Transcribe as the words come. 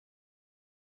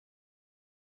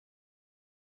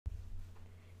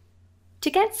To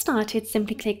get started,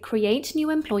 simply click Create New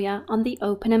Employer on the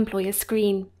Open Employer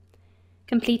screen.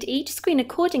 Complete each screen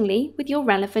accordingly with your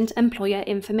relevant employer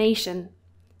information.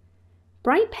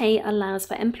 BrightPay allows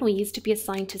for employees to be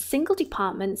assigned to single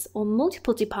departments or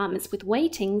multiple departments with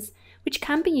weightings, which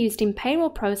can be used in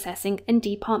payroll processing and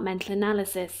departmental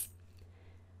analysis.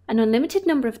 An unlimited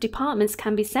number of departments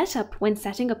can be set up when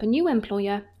setting up a new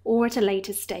employer or at a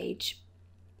later stage.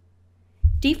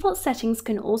 Default settings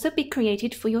can also be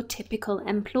created for your typical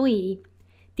employee.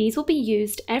 These will be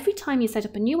used every time you set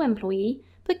up a new employee,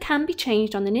 but can be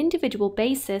changed on an individual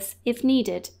basis if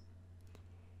needed.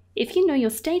 If you know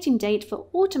your staging date for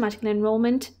automatic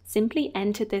enrolment, simply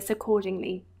enter this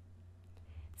accordingly.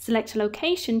 Select a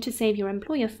location to save your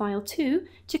employer file to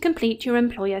complete your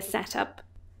employer setup.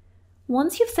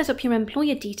 Once you've set up your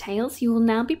employer details, you will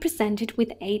now be presented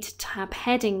with 8 tab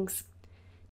headings.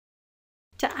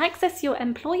 To access your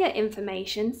employer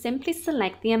information, simply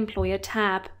select the Employer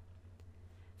tab.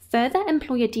 Further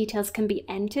employer details can be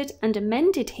entered and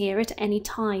amended here at any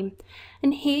time,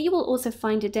 and here you will also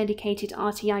find a dedicated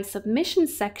RTI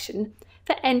submissions section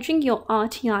for entering your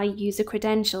RTI user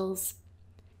credentials.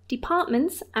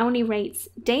 Departments, hourly rates,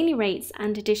 daily rates,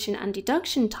 and addition and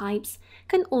deduction types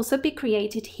can also be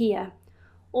created here,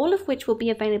 all of which will be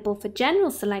available for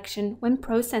general selection when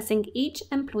processing each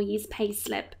employee's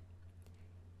payslip.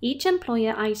 Each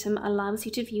employer item allows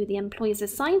you to view the employers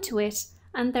assigned to it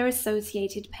and their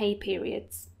associated pay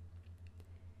periods.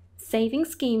 Saving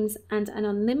schemes and an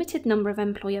unlimited number of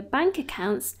employer bank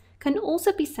accounts can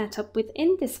also be set up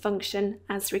within this function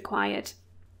as required.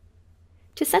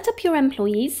 To set up your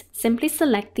employees, simply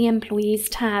select the Employees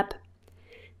tab.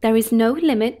 There is no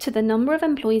limit to the number of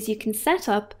employees you can set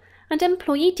up, and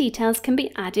employee details can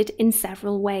be added in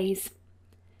several ways.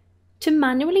 To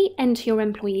manually enter your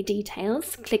employee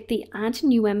details, click the Add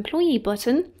New Employee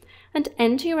button and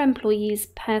enter your employee's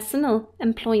personal,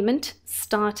 employment,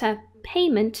 starter,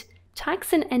 payment,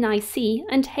 tax and NIC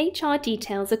and HR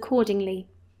details accordingly.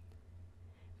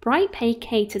 BrightPay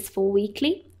caters for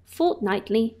weekly,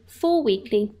 fortnightly,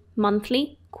 4-weekly,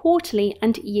 monthly, quarterly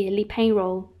and yearly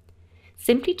payroll.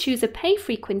 Simply choose a pay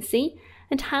frequency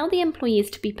and how the employee is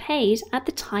to be paid at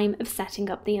the time of setting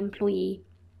up the employee.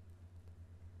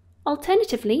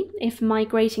 Alternatively, if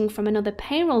migrating from another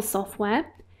payroll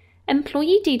software,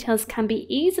 employee details can be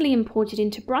easily imported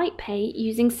into BrightPay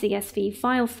using CSV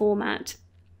file format.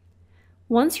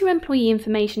 Once your employee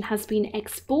information has been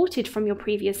exported from your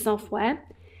previous software,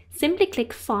 simply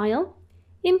click File,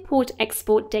 Import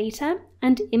Export Data,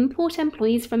 and import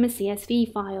employees from a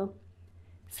CSV file.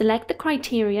 Select the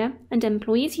criteria and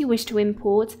employees you wish to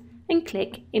import and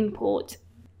click Import.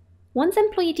 Once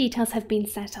employee details have been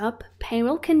set up,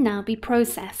 payroll can now be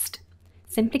processed.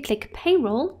 Simply click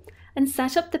Payroll and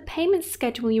set up the payment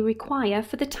schedule you require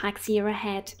for the tax year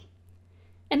ahead.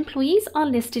 Employees are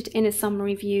listed in a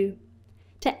summary view.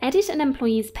 To edit an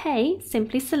employee's pay,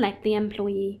 simply select the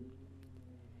employee.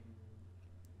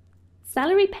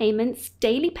 Salary payments,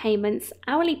 daily payments,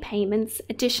 hourly payments,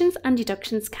 additions and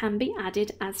deductions can be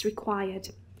added as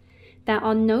required. There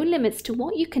are no limits to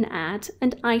what you can add,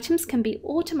 and items can be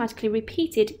automatically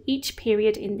repeated each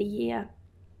period in the year.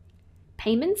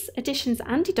 Payments, additions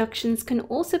and deductions can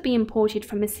also be imported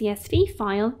from a CSV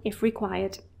file if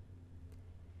required.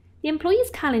 The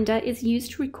employee's calendar is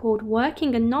used to record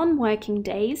working and non-working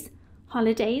days,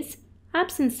 holidays,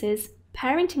 absences,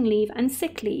 parenting leave and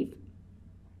sick leave.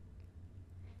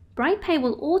 BrightPay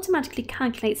will automatically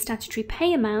calculate statutory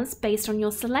pay amounts based on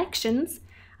your selections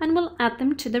and will add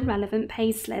them to the relevant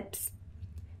pay slips.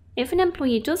 If an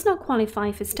employee does not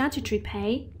qualify for statutory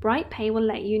pay, BrightPay will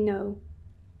let you know.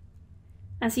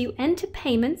 As you enter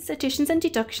payments, additions and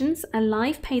deductions, a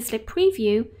live payslip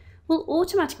preview will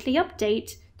automatically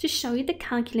update to show you the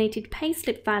calculated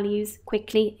payslip values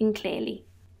quickly and clearly.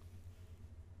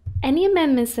 Any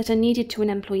amendments that are needed to an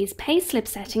employee's payslip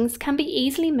settings can be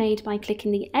easily made by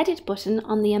clicking the Edit button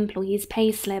on the employee's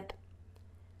payslip.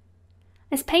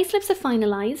 As payslips are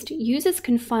finalised, users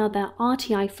can file their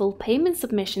RTI full payment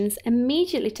submissions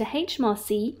immediately to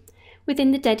HMRC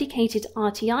within the dedicated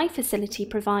RTI facility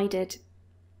provided.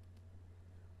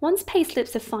 Once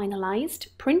payslips are finalised,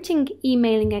 printing,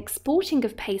 emailing, exporting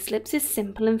of payslips is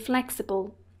simple and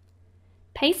flexible.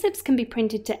 Payslips can be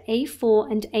printed to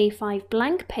A4 and A5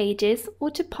 blank pages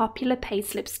or to popular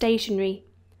payslip stationery.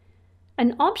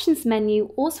 An options menu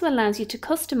also allows you to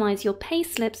customise your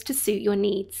payslips to suit your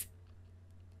needs.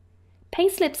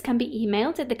 Payslips can be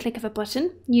emailed at the click of a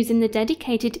button using the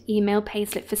dedicated email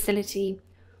payslip facility,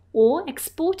 or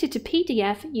exported to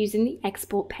PDF using the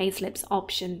Export Payslips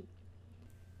option.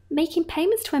 Making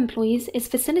payments to employees is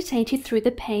facilitated through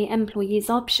the Pay Employees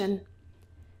option.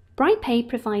 BrightPay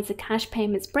provides a cash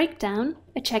payments breakdown,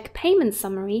 a check payment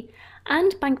summary,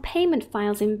 and bank payment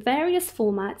files in various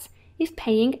formats if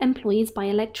paying employees by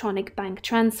electronic bank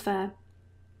transfer.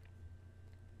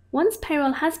 Once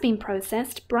payroll has been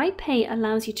processed, BrightPay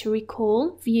allows you to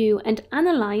recall, view, and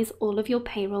analyze all of your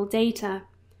payroll data.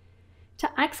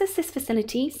 To access this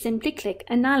facility, simply click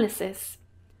Analysis.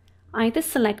 Either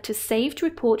select a saved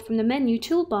report from the menu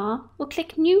toolbar or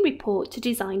click New Report to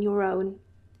design your own.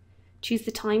 Choose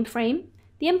the time frame,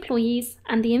 the employees,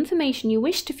 and the information you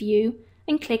wish to view,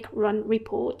 and click Run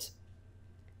Report.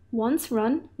 Once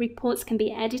run, reports can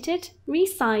be edited,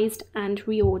 resized, and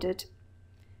reordered.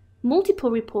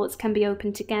 Multiple reports can be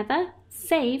opened together,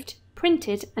 saved,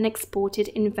 printed, and exported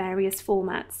in various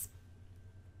formats.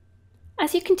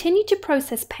 As you continue to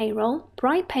process payroll,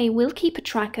 BrightPay will keep a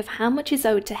track of how much is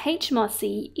owed to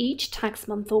HMRC each tax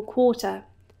month or quarter.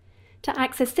 To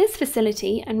access this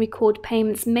facility and record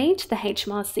payments made to the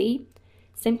HMRC,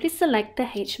 simply select the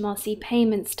HMRC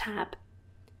Payments tab.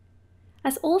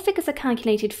 As all figures are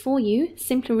calculated for you,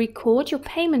 simply record your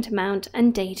payment amount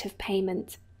and date of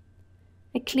payment.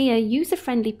 A clear,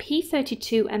 user-friendly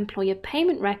P32 employer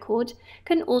payment record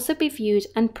can also be viewed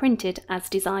and printed as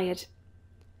desired.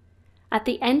 At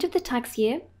the end of the tax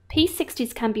year,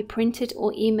 P60s can be printed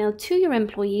or emailed to your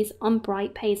employees on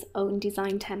BrightPay's own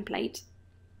design template.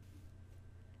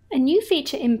 A new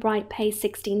feature in BrightPay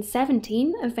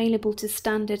 1617, available to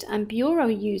standard and bureau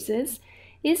users,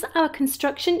 is our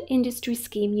Construction Industry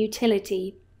Scheme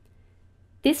utility.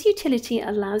 This utility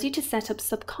allows you to set up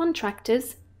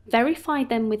subcontractors, verify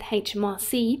them with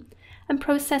HMRC, and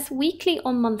process weekly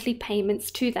or monthly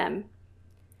payments to them.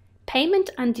 Payment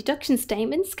and deduction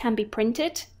statements can be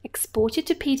printed, exported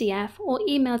to PDF, or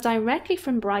emailed directly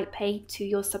from BrightPay to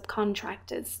your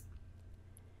subcontractors.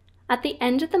 At the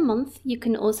end of the month, you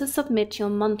can also submit your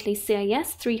monthly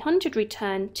CIS 300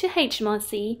 return to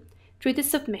HMRC through the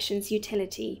Submissions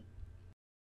utility.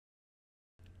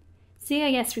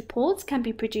 CIS reports can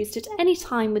be produced at any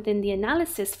time within the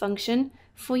Analysis function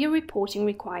for your reporting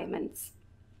requirements.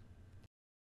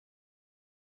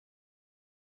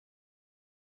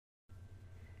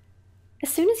 As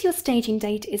soon as your staging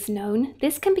date is known,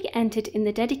 this can be entered in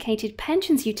the dedicated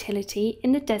Pensions utility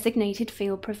in the designated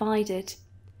field provided.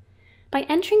 By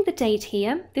entering the date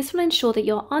here, this will ensure that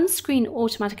your on-screen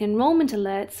automatic enrolment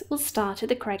alerts will start at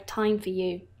the correct time for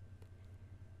you.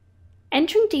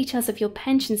 Entering details of your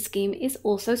pension scheme is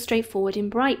also straightforward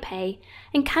in BrightPay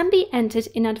and can be entered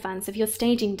in advance of your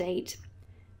staging date.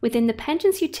 Within the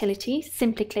Pensions utility,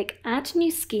 simply click Add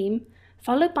New Scheme,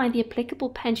 followed by the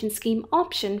applicable pension scheme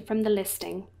option from the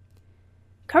listing.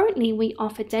 Currently, we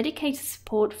offer dedicated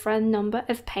support for a number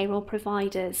of payroll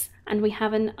providers, and we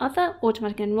have an Other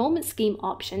Automatic Enrolment Scheme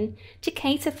option to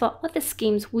cater for other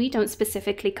schemes we don't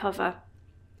specifically cover.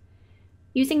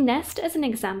 Using Nest as an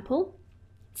example,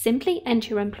 simply enter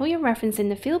your employer reference in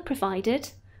the field provided,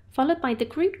 followed by the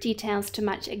group details to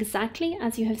match exactly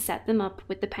as you have set them up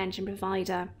with the pension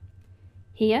provider.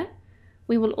 Here,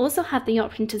 we will also have the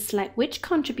option to select which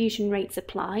contribution rates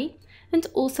apply, and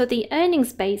also the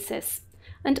earnings basis,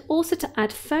 and also to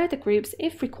add further groups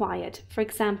if required, for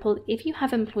example, if you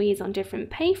have employees on different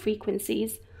pay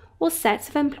frequencies or sets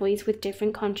of employees with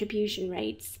different contribution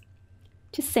rates.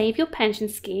 To save your pension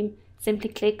scheme, simply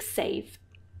click Save.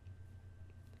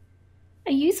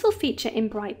 A useful feature in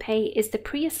BrightPay is the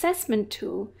pre-assessment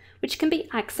tool, which can be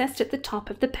accessed at the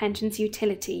top of the Pensions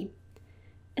utility.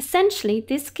 Essentially,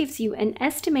 this gives you an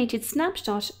estimated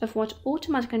snapshot of what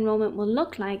automatic enrolment will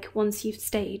look like once you've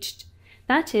staged.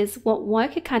 That is, what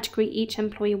worker category each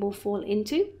employee will fall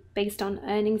into, based on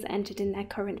earnings entered in their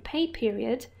current pay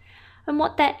period, and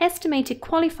what their estimated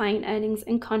qualifying earnings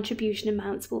and contribution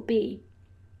amounts will be.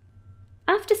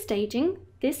 After staging,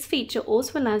 this feature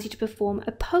also allows you to perform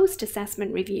a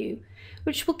post-assessment review,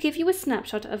 which will give you a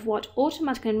snapshot of what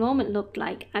automatic enrolment looked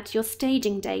like at your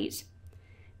staging date.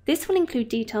 This will include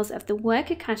details of the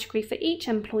worker category for each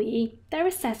employee, their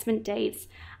assessment dates,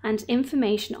 and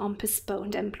information on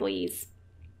postponed employees.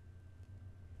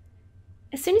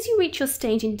 As soon as you reach your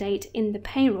staging date in the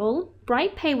payroll,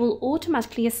 BrightPay will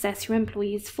automatically assess your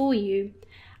employees for you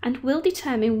and will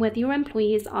determine whether your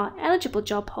employees are eligible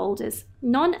job holders,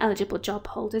 non-eligible job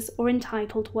holders, or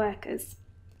entitled workers.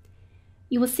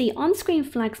 You will see on-screen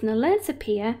flags and alerts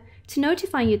appear to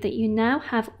notify you that you now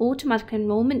have automatic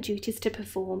enrolment duties to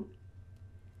perform.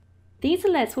 These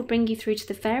alerts will bring you through to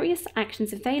the various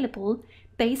actions available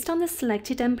based on the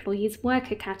selected employee's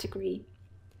worker category.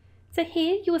 So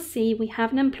here you will see we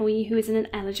have an employee who is an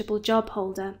eligible job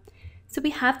holder. So we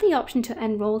have the option to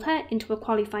enrol her into a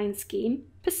qualifying scheme,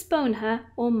 postpone her,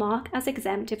 or mark as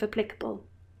exempt if applicable.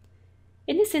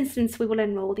 In this instance, we will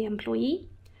enroll the employee.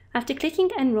 After clicking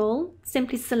Enroll,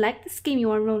 simply select the scheme you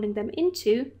are enrolling them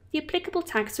into, the applicable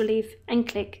tax relief, and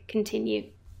click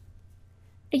Continue.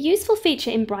 A useful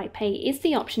feature in BrightPay is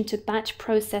the option to batch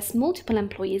process multiple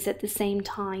employees at the same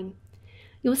time.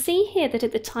 You'll see here that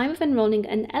at the time of enrolling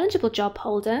an eligible job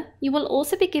holder, you will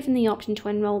also be given the option to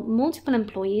enroll multiple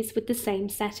employees with the same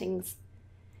settings.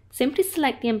 Simply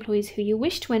select the employees who you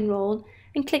wish to enroll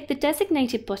and click the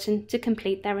designated button to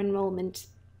complete their enrolment.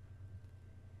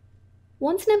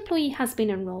 Once an employee has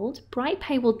been enrolled,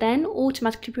 BrightPay will then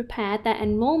automatically prepare their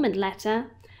enrolment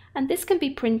letter, and this can be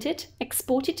printed,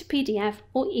 exported to PDF,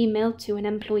 or emailed to an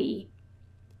employee.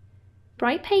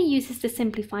 BrightPay uses the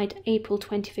simplified April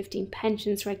 2015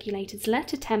 Pensions Regulators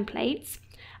letter templates,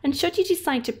 and should you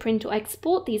decide to print or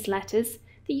export these letters,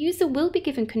 the user will be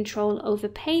given control over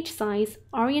page size,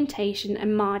 orientation,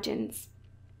 and margins.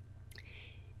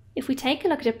 If we take a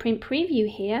look at a print preview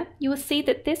here, you will see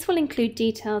that this will include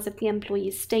details of the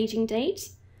employee's staging date,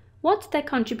 what their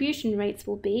contribution rates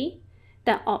will be,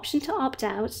 their option to opt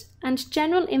out, and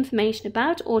general information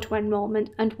about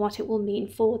auto-enrollment and what it will mean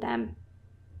for them.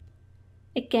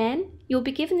 Again, you'll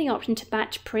be given the option to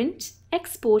batch print,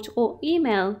 export, or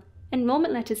email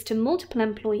enrolment letters to multiple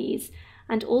employees,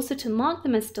 and also to mark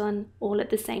them as done all at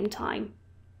the same time.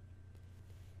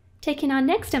 Taking our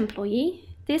next employee,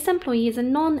 this employee is a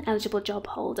non-eligible job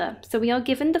holder, so we are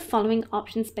given the following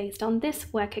options based on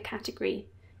this worker category.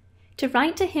 To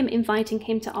write to him inviting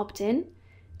him to opt in,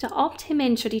 to opt him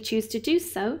in should he choose to do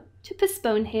so, to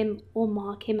postpone him, or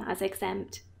mark him as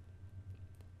exempt.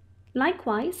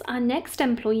 Likewise, our next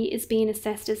employee is being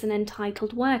assessed as an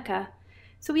entitled worker,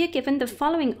 so we are given the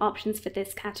following options for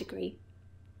this category.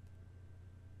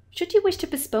 Should you wish to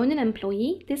postpone an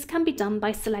employee, this can be done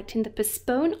by selecting the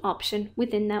Postpone option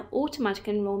within their automatic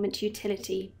enrolment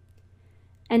utility.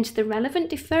 Enter the relevant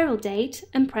deferral date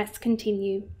and press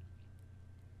Continue.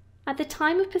 At the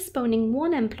time of postponing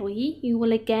one employee, you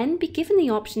will again be given the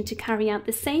option to carry out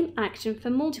the same action for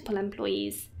multiple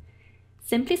employees.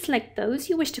 Simply select those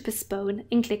you wish to postpone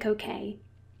and click OK.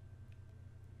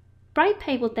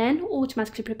 BrightPay will then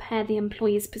automatically prepare the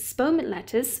employee's postponement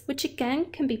letters, which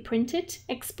again can be printed,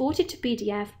 exported to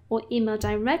PDF, or emailed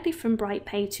directly from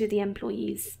BrightPay to the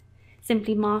employees.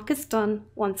 Simply mark as done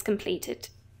once completed.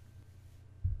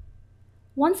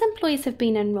 Once employees have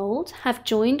been enrolled, have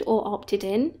joined or opted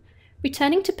in,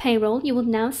 returning to payroll, you will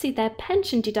now see their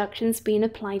pension deductions being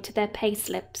applied to their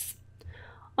payslips.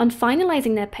 On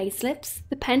finalising their payslips,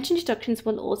 the pension deductions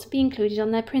will also be included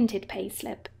on their printed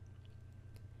payslip.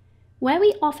 Where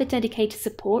we offer dedicated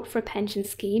support for a pension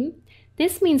scheme,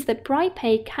 this means that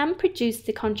BrightPay can produce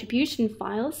the contribution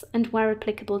files and, where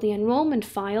applicable, the enrolment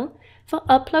file for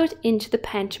upload into the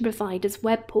pension provider's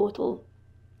web portal.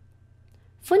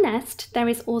 For Nest, there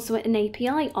is also an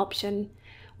API option,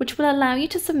 which will allow you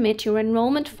to submit your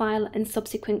enrolment file and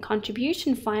subsequent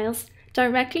contribution files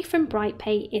directly from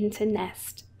BrightPay into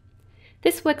Nest.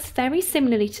 This works very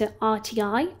similarly to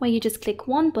RTI, where you just click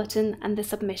one button and the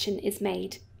submission is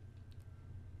made.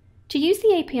 To use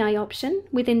the API option,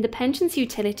 within the Pensions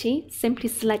utility, simply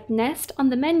select Nest on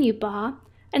the menu bar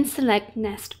and select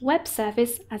Nest Web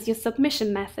Service as your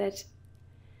submission method.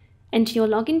 Enter your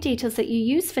login details that you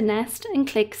use for Nest and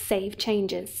click Save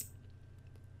Changes.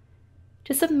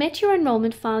 To submit your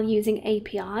enrolment file using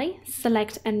API,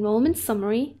 select Enrolment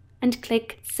Summary and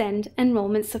click Send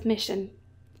Enrolment Submission.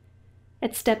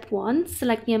 At step 1,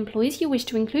 select the employees you wish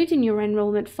to include in your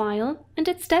enrolment file, and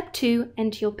at step 2,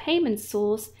 enter your payment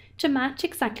source to match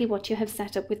exactly what you have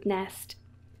set up with Nest.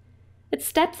 At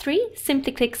step 3,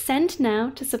 simply click Send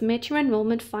Now to submit your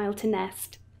enrolment file to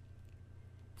Nest.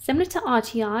 Similar to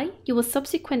RTI, you will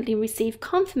subsequently receive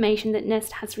confirmation that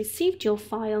Nest has received your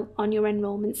file on your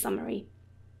enrolment summary.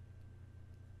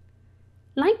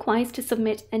 Likewise, to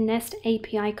submit a Nest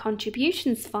API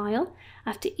contributions file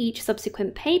after each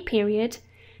subsequent pay period,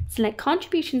 select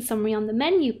Contribution Summary on the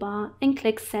menu bar and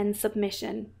click Send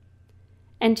Submission.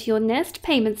 Enter your Nest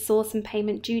payment source and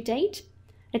payment due date.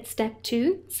 At step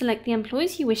 2, select the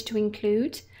employees you wish to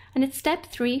include, and at step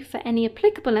 3, for any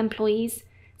applicable employees,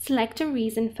 select a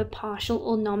reason for partial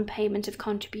or non-payment of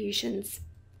contributions.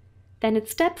 Then at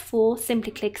step 4,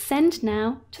 simply click Send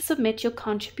Now to submit your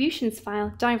contributions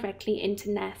file directly into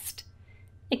Nest.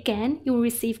 Again, you will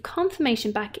receive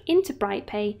confirmation back into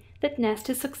BrightPay that Nest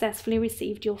has successfully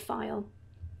received your file.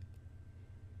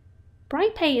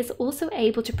 BrightPay is also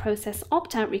able to process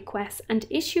opt-out requests and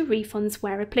issue refunds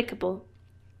where applicable.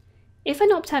 If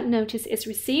an opt-out notice is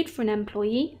received for an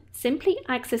employee, simply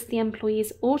access the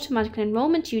employee's automatic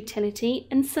enrolment utility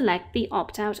and select the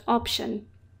opt-out option.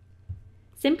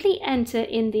 Simply enter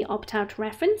in the opt-out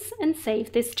reference and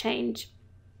save this change.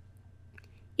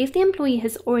 If the employee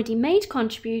has already made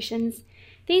contributions,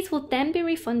 these will then be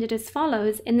refunded as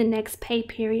follows in the next pay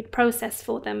period process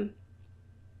for them.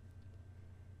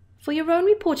 For your own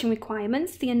reporting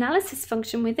requirements, the analysis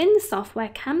function within the software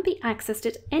can be accessed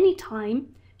at any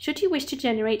time should you wish to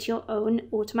generate your own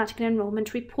automatic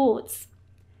enrolment reports.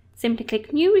 Simply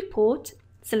click New Report,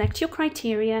 select your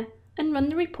criteria, and run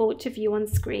the report to view on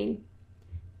screen.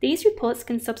 These reports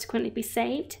can subsequently be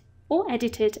saved or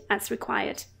edited as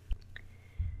required.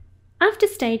 After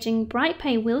staging,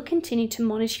 BrightPay will continue to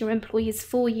monitor your employees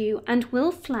for you and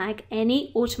will flag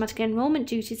any automatic enrolment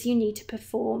duties you need to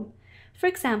perform. For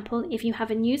example, if you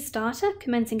have a new starter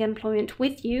commencing employment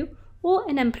with you or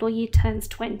an employee turns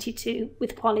 22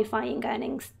 with qualifying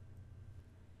earnings.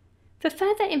 For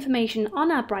further information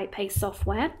on our BrightPay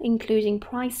software, including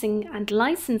pricing and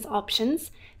license options,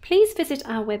 please visit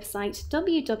our website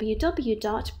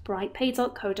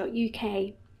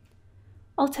www.brightpay.co.uk.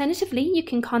 Alternatively, you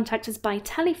can contact us by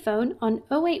telephone on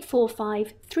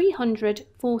 0845 300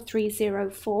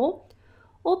 4304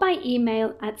 or by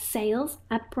email at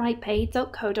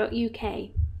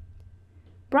sales@brightpay.co.uk.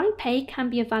 BrightPay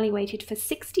can be evaluated for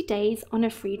 60 days on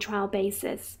a free trial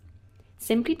basis.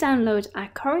 Simply download our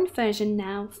current version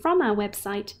now from our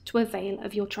website to avail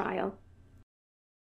of your trial.